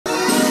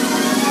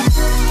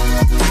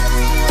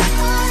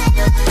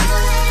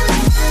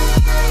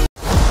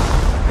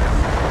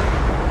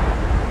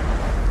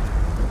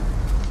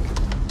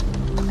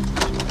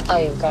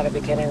you've got to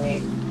be kidding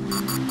me.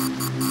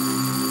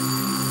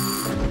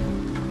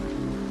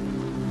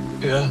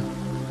 Yeah?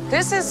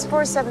 This is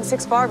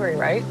 476 Barbary,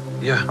 right?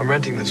 Yeah, I'm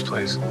renting this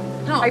place.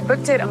 No, I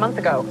booked it a month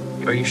ago.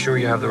 Are you sure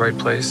you have the right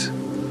place?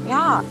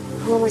 Yeah.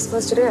 What am I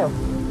supposed to do?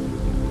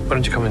 Why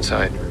don't you come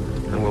inside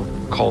and we'll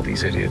call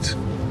these idiots.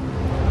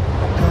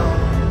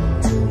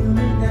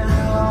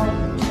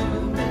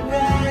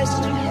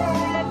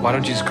 Why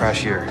don't you just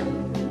crash here?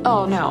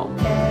 Oh, no.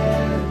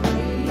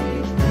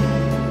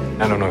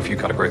 I don't know if you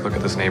got a great look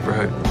at this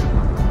neighborhood,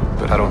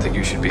 but I don't think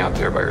you should be out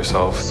there by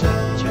yourself.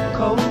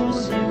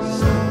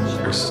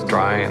 It's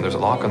dry and there's a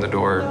lock on the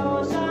door.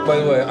 By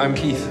the way, I'm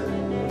Keith.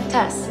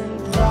 Tess.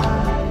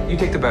 You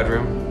take the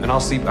bedroom and I'll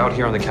sleep out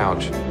here on the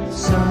couch.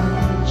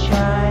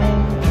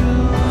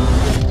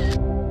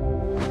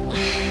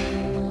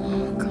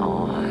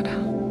 God.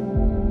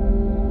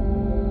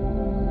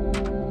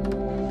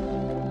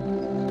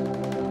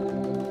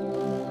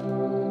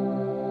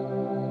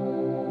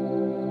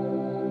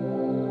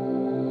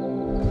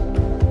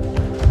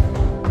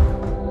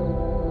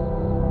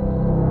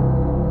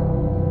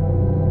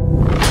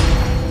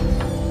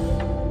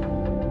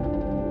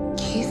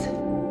 Keith?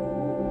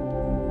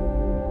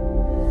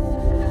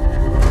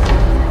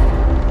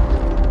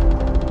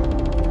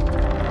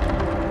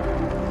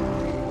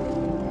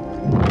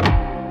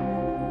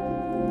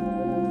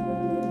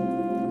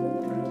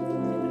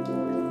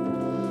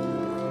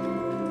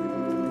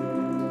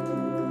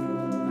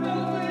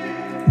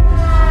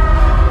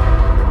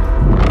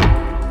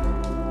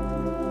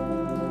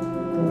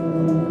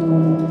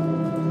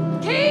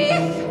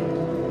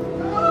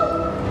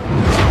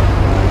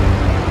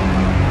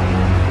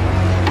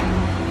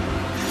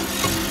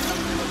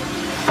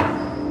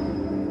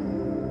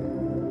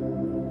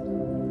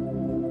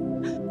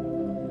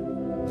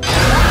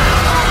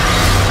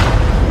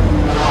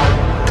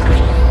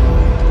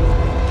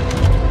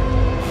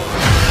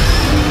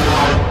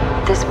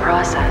 This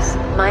process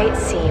might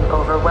seem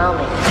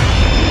overwhelming,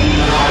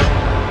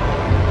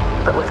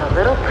 but with a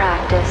little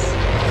practice,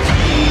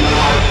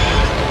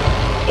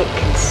 it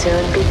can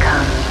soon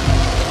become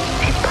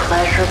a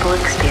pleasurable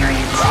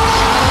experience.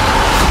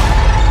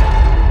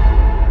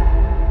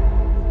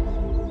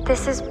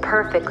 This is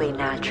perfectly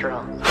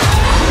natural.